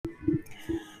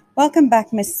Welcome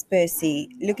back, Miss Percy.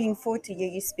 Looking forward to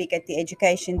you speak at the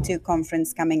Education 2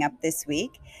 conference coming up this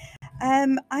week.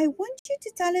 I want you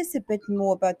to tell us a bit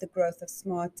more about the growth of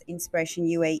Smart Inspiration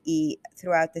UAE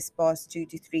throughout this past 2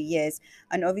 to 3 years,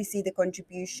 and obviously the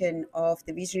contribution of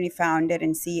the visionary founder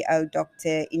and CEO,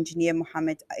 Dr. Engineer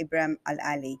Mohammed Ibrahim Al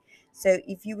Ali. So,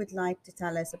 if you would like to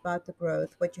tell us about the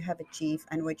growth, what you have achieved,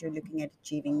 and what you're looking at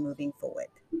achieving moving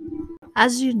forward.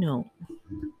 As you know,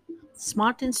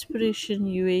 Smart Inspiration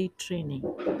UAE training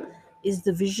is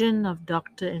the vision of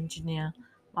Dr. Engineer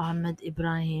Mohammed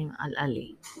Ibrahim Al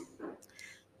Ali.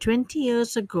 20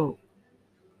 years ago,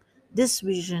 this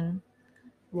vision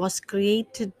was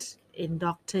created in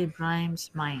Dr. Ibrahim's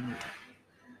mind,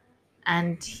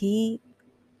 and he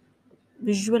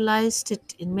visualized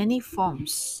it in many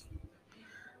forms.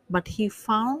 But he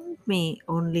found me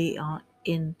only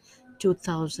in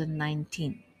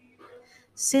 2019.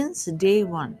 Since day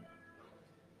one,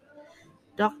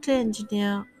 Dr.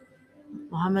 Engineer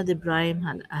Muhammad Ibrahim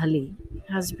Al Ali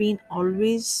has been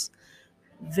always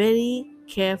very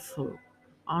careful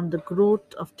on the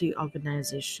growth of the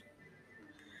organization.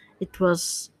 It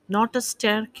was not a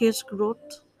staircase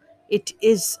growth, it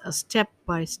is a step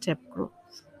by step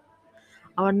growth.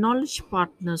 Our knowledge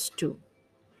partners too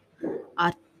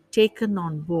are taken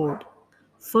on board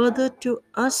further to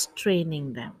us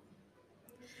training them.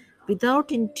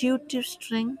 Without intuitive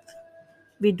strength,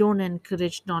 we don't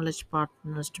encourage knowledge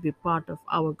partners to be part of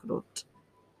our growth.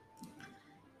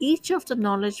 Each of the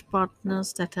knowledge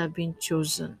partners that have been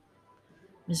chosen,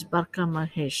 Ms. Barka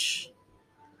Mahesh,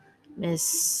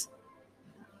 Ms.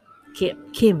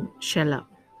 Kim Shella,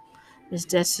 Ms.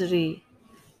 Desiree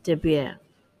Debier,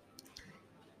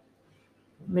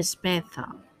 Ms.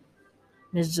 Mehta,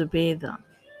 Ms. Zubeda,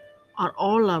 are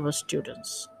all our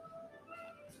students,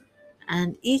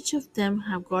 and each of them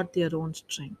have got their own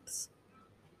strengths.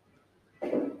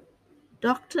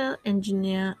 Dr.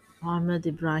 Engineer Mohammed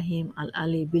Ibrahim Al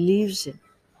Ali believes in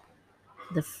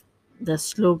the, f- the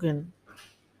slogan,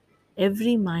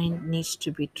 every mind needs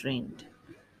to be trained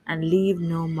and leave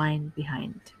no mind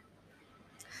behind.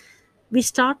 We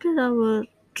started our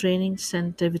training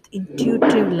center with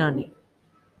intuitive learning,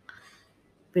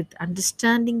 with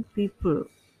understanding people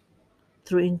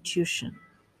through intuition,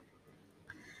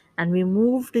 and we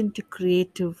moved into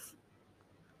creative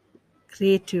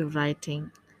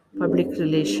writing, public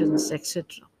relations,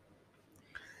 etc.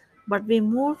 But we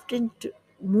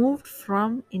moved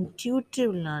from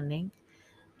intuitive learning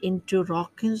into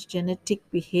Dawkins genetic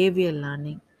behavior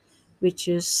learning, which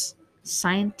is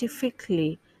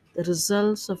scientifically the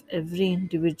results of every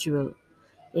individual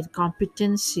in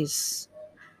competencies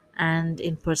and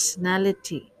in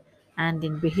personality and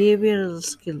in behavioral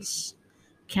skills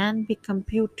can be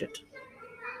computed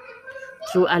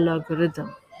through a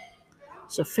algorithm.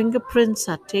 So fingerprints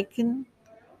are taken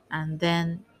and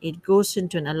then it goes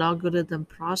into an algorithm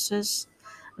process.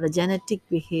 The genetic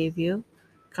behavior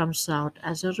comes out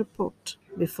as a report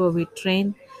before we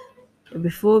train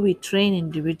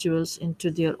individuals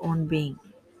into their own being.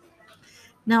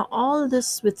 Now all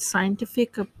this with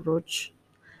scientific approach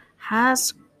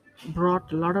has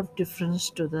brought a lot of difference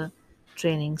to the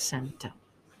training center.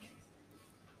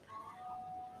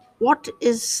 What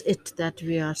is it that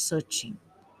we are searching?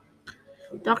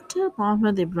 Dr.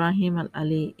 Mohammed Ibrahim Al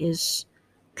Ali is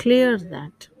clear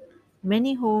that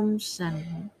many homes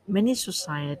and many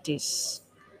societies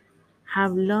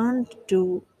have learned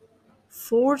to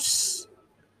force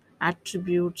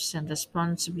attributes and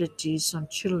responsibilities on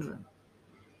children.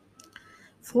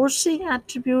 Forcing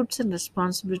attributes and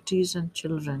responsibilities on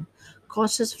children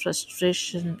causes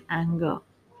frustration, anger,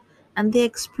 and they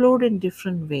explode in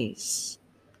different ways.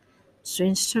 So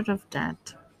instead of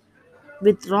that,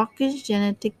 with Rocket's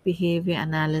genetic behavior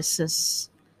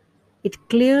analysis, it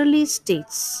clearly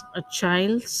states a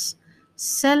child's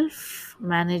self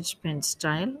management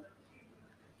style,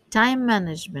 time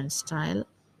management style,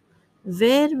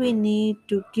 where we need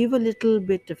to give a little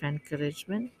bit of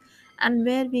encouragement and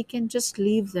where we can just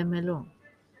leave them alone.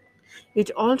 It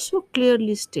also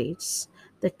clearly states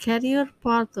the career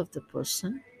path of the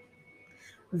person,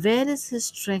 where is his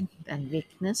strength and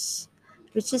weakness,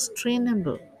 which is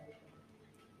trainable.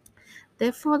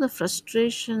 Therefore, the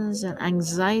frustrations and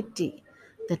anxiety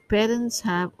that parents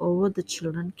have over the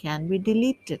children can be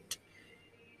deleted.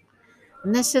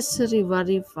 Necessary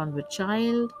worry from the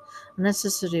child,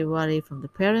 necessary worry from the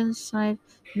parents' side,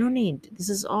 no need. This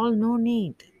is all no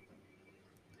need.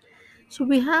 So,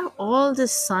 we have all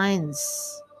this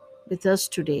science with us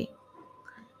today,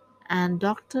 and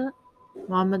Dr.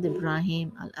 Muhammad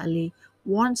Ibrahim Al Ali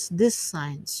wants this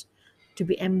science to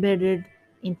be embedded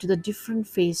into the different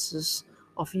phases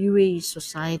of UAE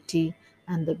society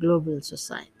and the global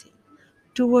society.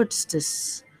 Towards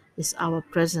this is our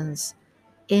presence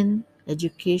in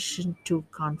Education 2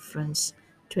 Conference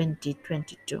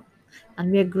 2022.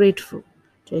 And we are grateful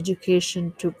to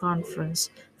Education 2 Conference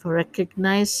for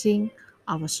recognizing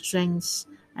our strengths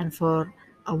and for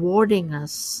awarding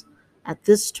us at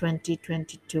this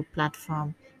 2022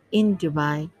 platform in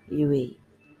Dubai, UAE.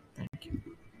 Thank you.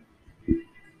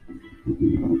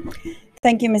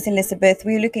 Thank you, Miss Elizabeth.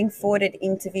 We're looking forward to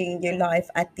interviewing you live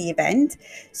at the event.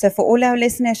 So, for all our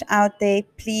listeners out there,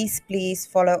 please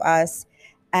follow us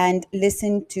and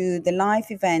listen to the live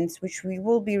events, which we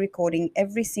will be recording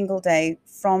every single day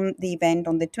from the event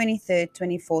on the 23rd,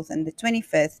 24th, and the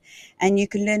 25th. And you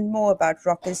can learn more about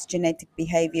Rocker's genetic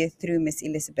behavior through Miss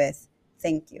Elizabeth.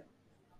 Thank you.